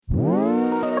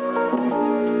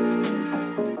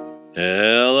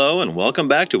Hello and welcome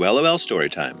back to LOL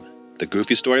Storytime, the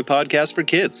goofy story podcast for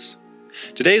kids.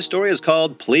 Today's story is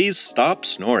called Please Stop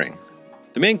Snoring.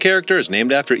 The main character is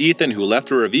named after Ethan, who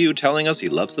left a review telling us he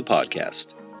loves the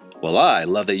podcast. Well, I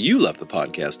love that you love the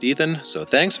podcast, Ethan, so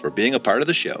thanks for being a part of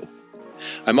the show.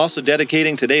 I'm also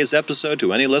dedicating today's episode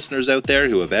to any listeners out there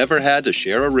who have ever had to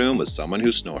share a room with someone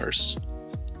who snores.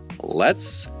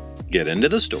 Let's get into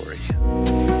the story.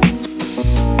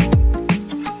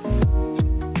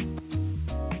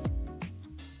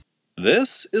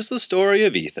 This is the story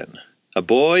of Ethan, a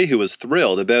boy who was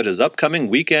thrilled about his upcoming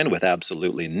weekend with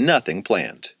absolutely nothing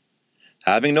planned.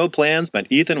 Having no plans meant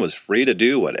Ethan was free to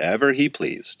do whatever he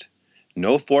pleased.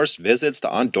 No forced visits to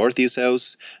Aunt Dorothy's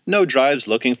house, no drives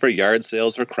looking for yard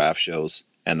sales or craft shows,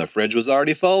 and the fridge was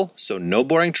already full, so no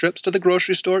boring trips to the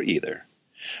grocery store either.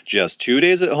 Just 2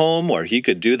 days at home where he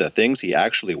could do the things he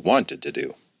actually wanted to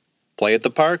do. Play at the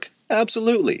park?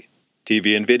 Absolutely.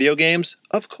 TV and video games?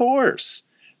 Of course.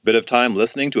 Bit of time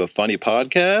listening to a funny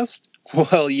podcast?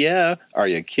 Well, yeah, are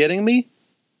you kidding me?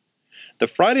 The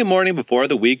Friday morning before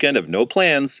the weekend of no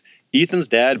plans, Ethan's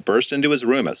dad burst into his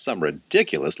room at some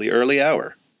ridiculously early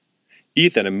hour.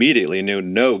 Ethan immediately knew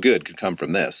no good could come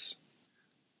from this.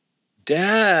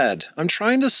 Dad, I'm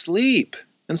trying to sleep,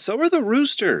 and so are the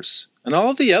roosters, and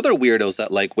all the other weirdos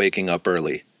that like waking up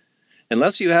early.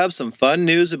 Unless you have some fun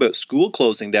news about school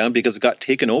closing down because it got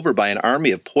taken over by an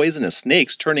army of poisonous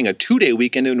snakes turning a 2-day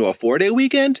weekend into a 4-day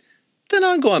weekend, then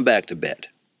I'm going back to bed.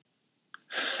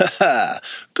 Ha!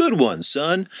 Good one,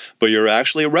 son. But you're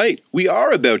actually right. We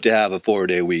are about to have a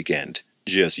 4-day weekend.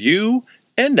 Just you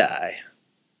and I.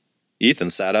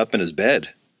 Ethan sat up in his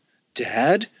bed.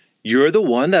 Dad, you're the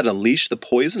one that unleashed the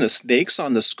poisonous snakes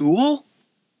on the school?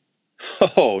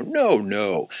 Oh,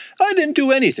 no. I didn't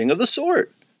do anything of the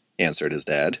sort, answered his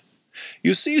dad.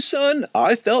 You see, son,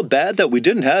 I felt bad that we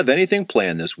didn't have anything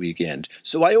planned this weekend,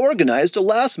 so I organized a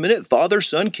last-minute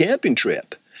father-son camping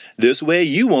trip. This way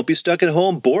you won't be stuck at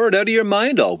home bored out of your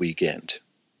mind all weekend.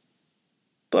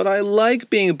 But I like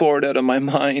being bored out of my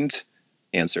mind,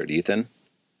 answered Ethan.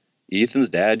 Ethan's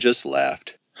dad just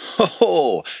laughed.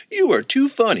 Oh, you are too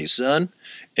funny, son.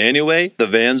 Anyway, the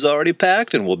van's already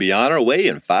packed and we'll be on our way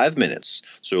in 5 minutes,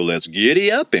 so let's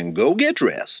giddy up and go get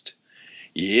dressed.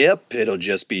 Yep, it'll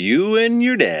just be you and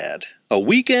your dad. A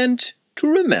weekend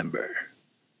to remember.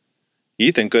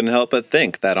 Ethan couldn't help but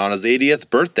think that on his 80th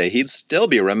birthday he'd still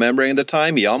be remembering the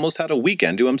time he almost had a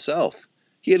weekend to himself.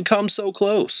 He had come so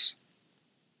close.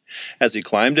 As he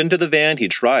climbed into the van, he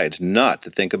tried not to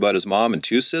think about his mom and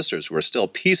 2 sisters who were still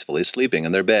peacefully sleeping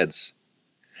in their beds.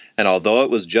 And although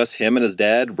it was just him and his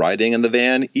dad riding in the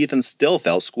van, Ethan still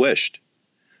felt squished.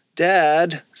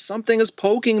 Dad, something is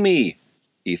poking me,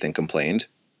 Ethan complained.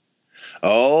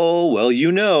 Oh, well,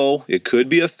 you know, it could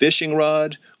be a fishing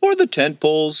rod, or the tent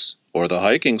poles, or the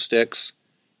hiking sticks.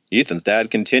 Ethan's dad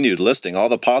continued listing all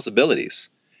the possibilities.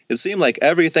 It seemed like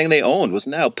everything they owned was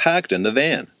now packed in the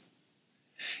van.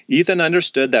 Ethan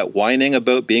understood that whining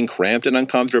about being cramped and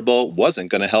uncomfortable wasn't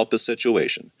going to help his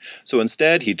situation, so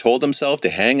instead he told himself to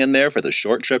hang in there for the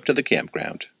short trip to the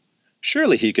campground.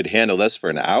 Surely he could handle this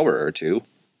for an hour or 2.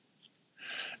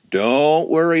 Don't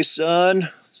worry, son,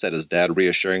 said his dad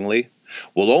reassuringly.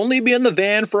 We'll only be in the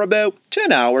van for about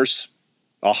 10 hours.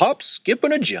 A hop, skip,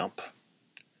 and a jump.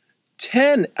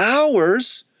 10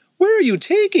 hours? Where are you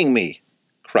taking me?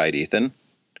 Cried Ethan.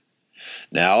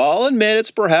 Now, I'll admit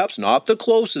it's perhaps not the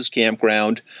closest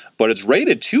campground, but it's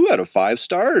rated 2 out of 5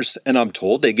 stars, and I'm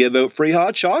told they give out free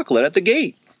hot chocolate at the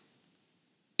gate.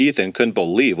 Ethan couldn't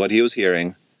believe what he was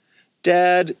hearing.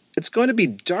 Dad, it's going to be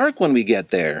dark when we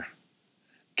get there.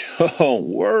 Don't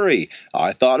worry,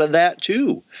 I thought of that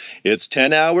too. It's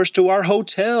 10 hours to our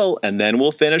hotel, and then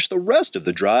we'll finish the rest of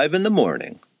the drive in the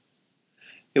morning.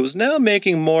 It was now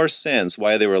making more sense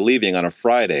why they were leaving on a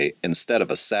Friday instead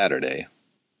of a Saturday.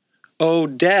 Oh,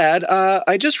 Dad,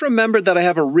 I just remembered that I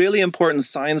have a really important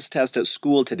science test at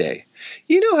school today.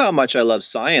 You know how much I love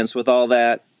science with all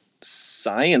that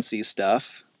science-y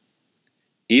stuff.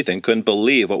 Ethan couldn't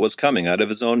believe what was coming out of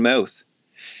his own mouth.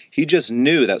 He just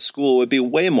knew that school would be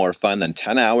way more fun than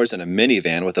 10 hours in a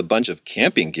minivan with a bunch of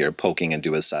camping gear poking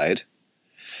into his side.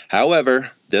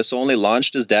 However, this only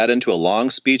launched his dad into a long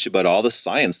speech about all the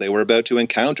science they were about to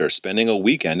encounter spending a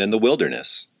weekend in the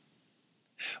wilderness.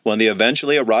 When they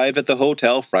eventually arrived at the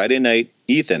hotel Friday night,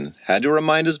 Ethan had to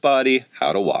remind his body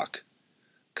how to walk.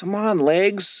 Come on,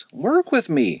 legs, work with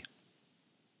me.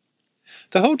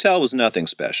 The hotel was nothing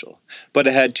special, but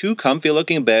it had 2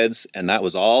 comfy-looking beds, and that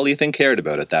was all Ethan cared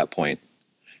about at that point.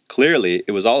 Clearly,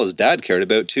 it was all his dad cared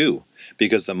about too,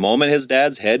 because the moment his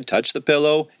dad's head touched the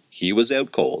pillow, he was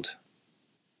out cold.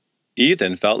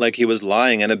 Ethan felt like he was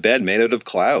lying in a bed made out of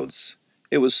clouds.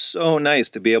 It was so nice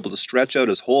to be able to stretch out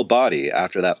his whole body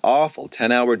after that awful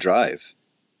 10-hour drive.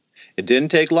 It didn't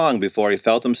take long before he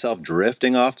felt himself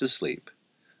drifting off to sleep.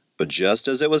 But just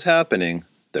as it was happening,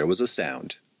 there was a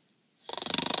sound.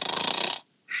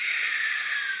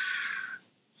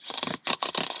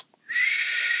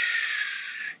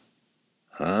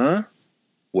 Huh?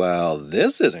 Well,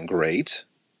 this isn't great,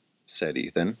 said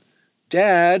Ethan.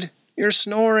 Dad, you're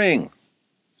snoring.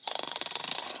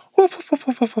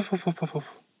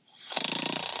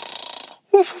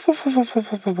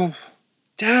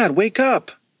 Dad, wake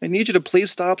up! I need you to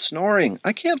please stop snoring.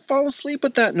 I can't fall asleep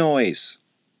with that noise.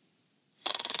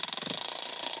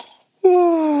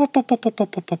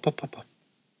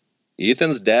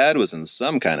 Ethan's dad was in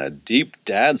some kind of deep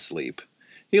dad sleep.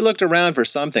 He looked around for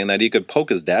something that he could poke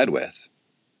his dad with.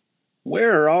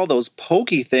 Where are all those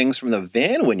pokey things from the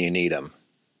van when you need 'em?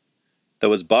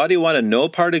 Though his body wanted no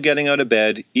part of getting out of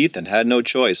bed, Ethan had no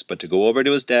choice but to go over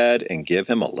to his dad and give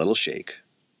him a little shake.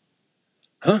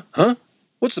 Huh?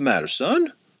 What's the matter,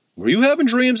 son? Were you having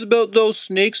dreams about those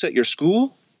snakes at your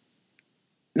school?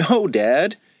 No,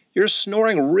 Dad. You're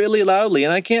snoring really loudly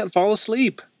and I can't fall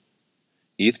asleep.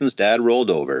 Ethan's dad rolled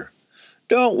over.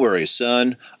 Don't worry,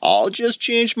 son. I'll just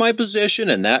change my position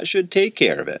and that should take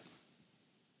care of it.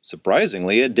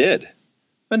 Surprisingly, it did.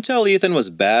 Until Ethan was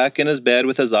back in his bed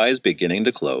with his eyes beginning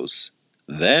to close.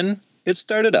 Then it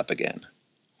started up again.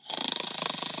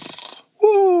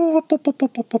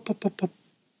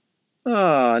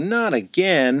 Not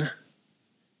again.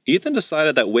 Ethan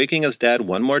decided that waking his dad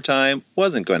one more time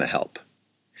wasn't going to help.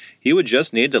 He would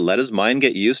just need to let his mind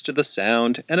get used to the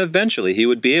sound, and eventually he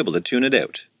would be able to tune it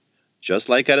out, just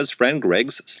like at his friend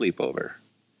Greg's sleepover.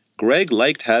 Greg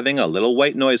liked having a little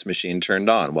white noise machine turned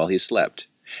on while he slept,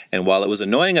 and while it was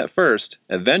annoying at first,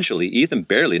 eventually Ethan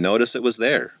barely noticed it was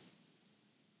there.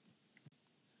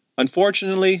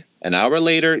 Unfortunately, an hour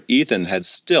later, Ethan had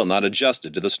still not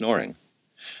adjusted to the snoring.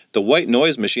 The white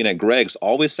noise machine at Greg's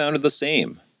always sounded the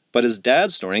same, but his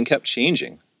dad's snoring kept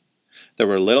changing. There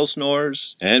were little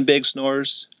snores and big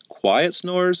snores, quiet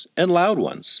snores and loud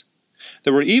ones.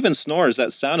 There were even snores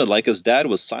that sounded like his dad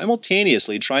was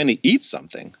simultaneously trying to eat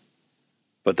something.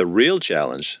 But the real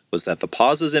challenge was that the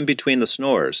pauses in between the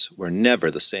snores were never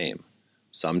the same.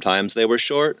 Sometimes they were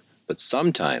short, but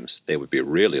sometimes they would be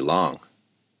really long.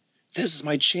 This is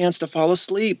my chance to fall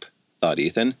asleep, thought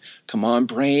Ethan. Come on,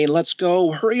 brain, let's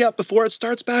go. Hurry up before it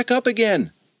starts back up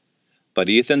again. But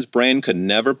Ethan's brain could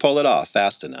never pull it off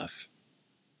fast enough.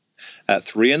 At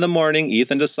 3 a.m,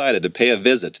 Ethan decided to pay a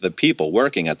visit to the people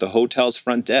working at the hotel's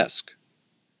front desk.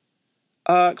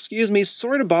 Excuse me,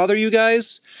 sorry to bother you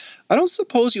guys. I don't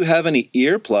suppose you have any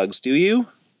earplugs, do you?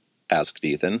 Asked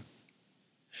Ethan.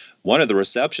 One of the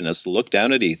receptionists looked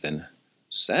down at Ethan.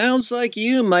 Sounds like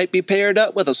you might be paired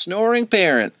up with a snoring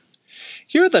parent.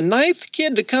 You're the 9th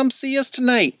kid to come see us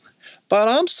tonight, but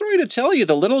I'm sorry to tell you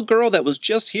the little girl that was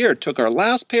just here took our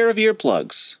last pair of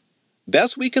earplugs.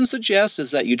 Best we can suggest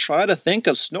is that you try to think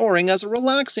of snoring as a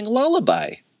relaxing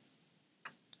lullaby.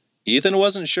 Ethan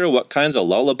wasn't sure what kinds of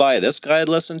lullaby this guy had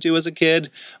listened to as a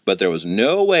kid, but there was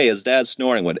no way his dad's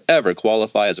snoring would ever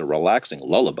qualify as a relaxing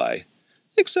lullaby,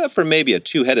 except for maybe a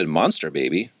two-headed monster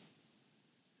baby.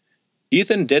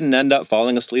 Ethan didn't end up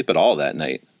falling asleep at all that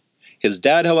night. His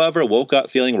dad, however, woke up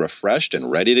feeling refreshed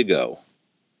and ready to go.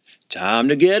 Time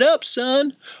to get up,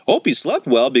 son. Hope you slept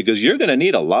well because you're going to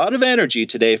need a lot of energy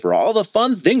today for all the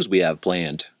fun things we have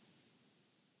planned.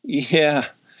 Yeah,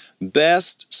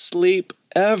 best sleep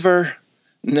ever.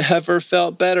 Never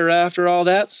felt better after all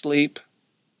that sleep.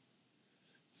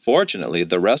 Fortunately,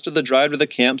 the rest of the drive to the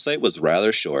campsite was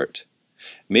rather short.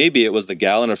 Maybe it was the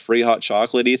gallon of free hot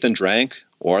chocolate Ethan drank,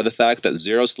 or the fact that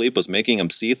zero sleep was making him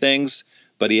see things,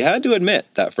 but he had to admit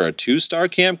that for a 2-star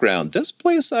campground, this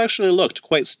place actually looked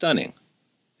quite stunning.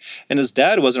 And his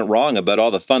dad wasn't wrong about all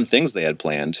the fun things they had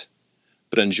planned.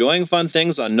 But enjoying fun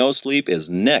things on no sleep is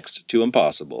next to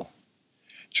impossible.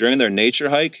 During their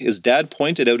nature hike, his dad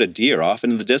pointed out a deer off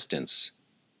in the distance.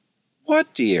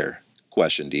 What deer?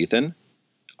 Questioned Ethan.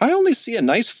 I only see a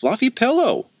nice fluffy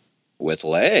pillow. With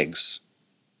legs.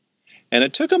 And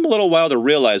it took him a little while to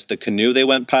realize the canoe they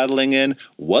went paddling in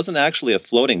wasn't actually a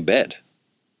floating bed.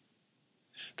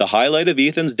 The highlight of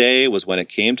Ethan's day was when it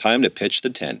came time to pitch the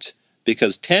tent,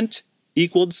 because tent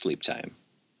equaled sleep time.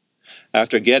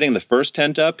 After getting the first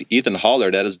tent up, Ethan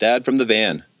hollered at his dad from the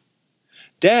van.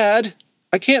 Dad,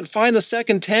 I can't find the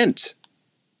second tent.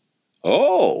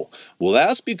 Oh, well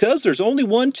that's because there's only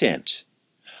one tent.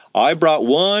 I brought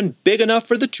one big enough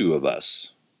for the two of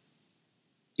us.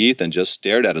 Ethan just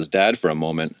stared at his dad for a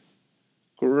moment.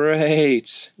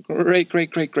 Great. Great,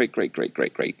 great, great, great, great, great,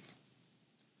 great, great.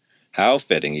 How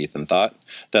fitting, Ethan thought,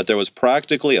 that there was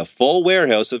practically a full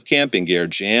warehouse of camping gear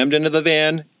jammed into the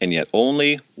van, and yet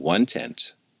only one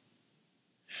tent.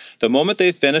 The moment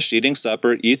they finished eating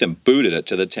supper, Ethan booted it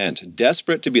to the tent,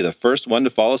 desperate to be the first one to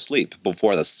fall asleep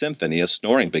before the symphony of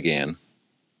snoring began.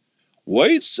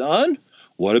 "Wait, son!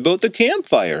 What about the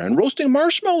campfire and roasting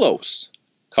marshmallows?"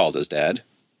 called his dad.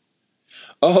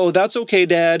 "Oh, that's okay,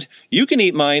 Dad. You can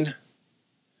eat mine."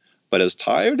 But as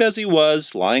tired as he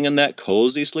was lying in that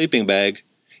cozy sleeping bag,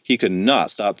 he could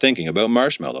not stop thinking about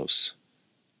marshmallows.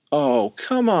 "Oh,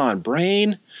 come on,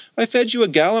 Brain. I fed you a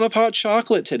gallon of hot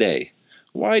chocolate today.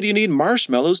 Why do you need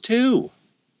marshmallows too?"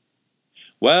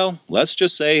 Well, let's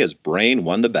just say his brain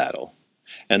won the battle,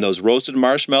 and those roasted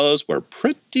marshmallows were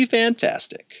pretty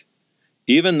fantastic,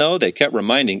 even though they kept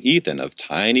reminding Ethan of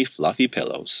tiny fluffy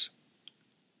pillows.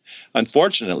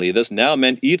 Unfortunately, this now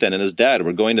meant Ethan and his dad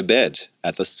were going to bed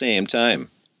at the same time,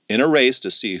 in a race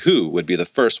to see who would be the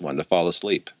first one to fall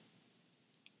asleep.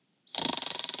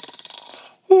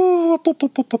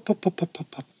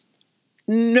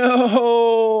 No!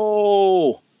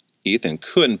 Ethan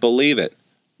couldn't believe it.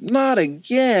 Not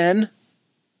again!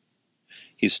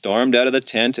 He stormed out of the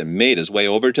tent and made his way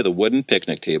over to the wooden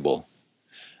picnic table.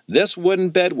 This wooden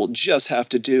bed will just have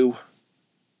to do.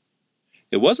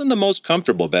 It wasn't the most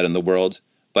comfortable bed in the world,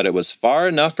 but it was far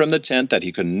enough from the tent that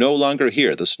he could no longer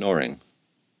hear the snoring.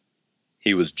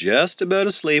 He was just about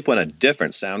asleep when a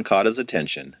different sound caught his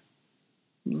attention.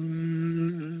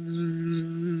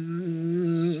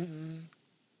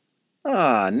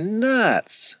 Ah,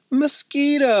 nuts!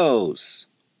 Mosquitoes!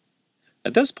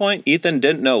 At this point, Ethan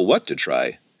didn't know what to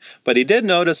try, but he did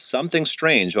notice something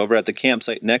strange over at the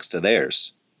campsite next to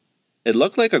theirs. It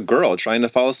looked like a girl trying to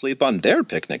fall asleep on their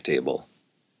picnic table.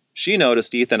 She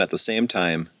noticed Ethan at the same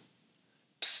time.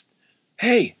 "Psst!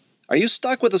 Hey, are you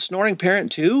stuck with a snoring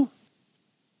parent too?"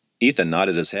 Ethan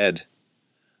nodded his head.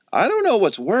 "I don't know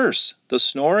what's worse, the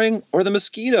snoring or the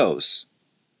mosquitoes."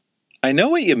 "I know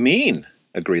what you mean,"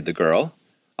 agreed the girl.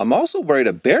 "I'm also worried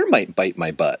a bear might bite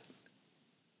my butt."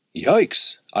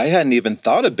 "Yikes, I hadn't even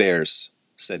thought of bears,"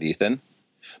 said Ethan.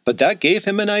 But that gave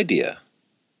him an idea.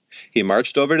 He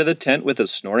marched over to the tent with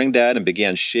his snoring dad and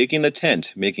began shaking the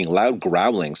tent, making loud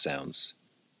growling sounds.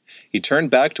 He turned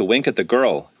back to wink at the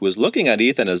girl, who was looking at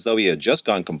Ethan as though he had just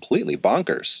gone completely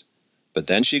bonkers. But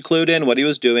then she clued in what he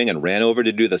was doing and ran over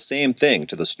to do the same thing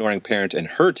to the snoring parent in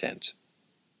her tent.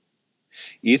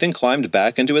 Ethan climbed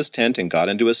back into his tent and got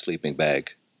into his sleeping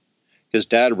bag. His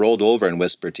dad rolled over and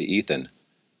whispered to Ethan,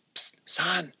 "Psst,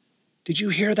 son, did you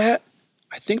hear that?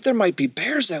 I think there might be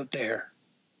bears out there."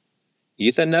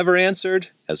 Ethan never answered,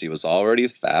 as he was already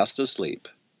fast asleep.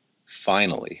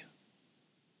 Finally.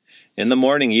 In the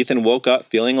morning, Ethan woke up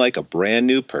feeling like a brand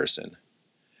new person.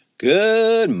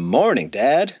 "Good morning,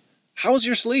 Dad. How was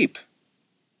your sleep?"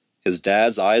 His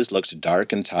dad's eyes looked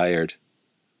dark and tired.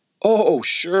 "Oh,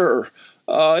 sure.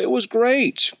 It was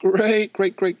great. Great.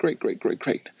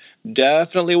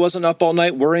 Definitely wasn't up all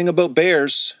night worrying about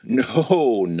bears.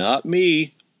 No, not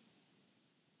me."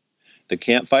 The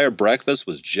campfire breakfast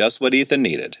was just what Ethan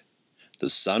needed. The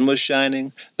sun was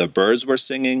shining, the birds were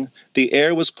singing, the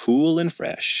air was cool and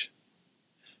fresh.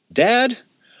 "Dad,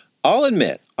 I'll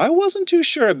admit, I wasn't too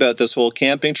sure about this whole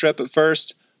camping trip at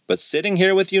first, but sitting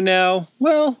here with you now,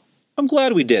 well, I'm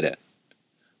glad we did it.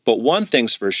 But one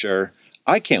thing's for sure,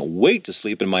 I can't wait to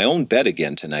sleep in my own bed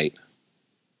again tonight."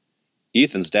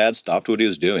 Ethan's dad stopped what he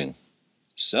was doing.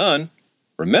 "Son,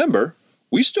 remember,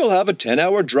 we still have a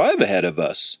 10-hour drive ahead of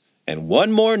us. And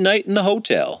one more night in the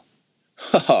hotel.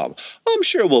 I'm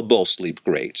sure we'll both sleep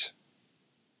great."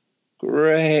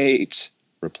 "Great,"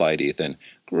 replied Ethan.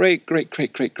 Great.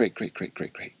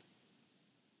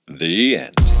 The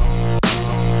end.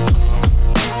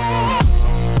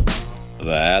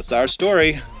 That's our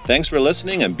story. Thanks for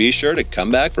listening, and be sure to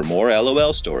come back for more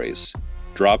LOL stories.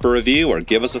 Drop a review or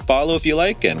give us a follow if you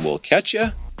like, and we'll catch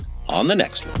you on the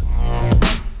next one.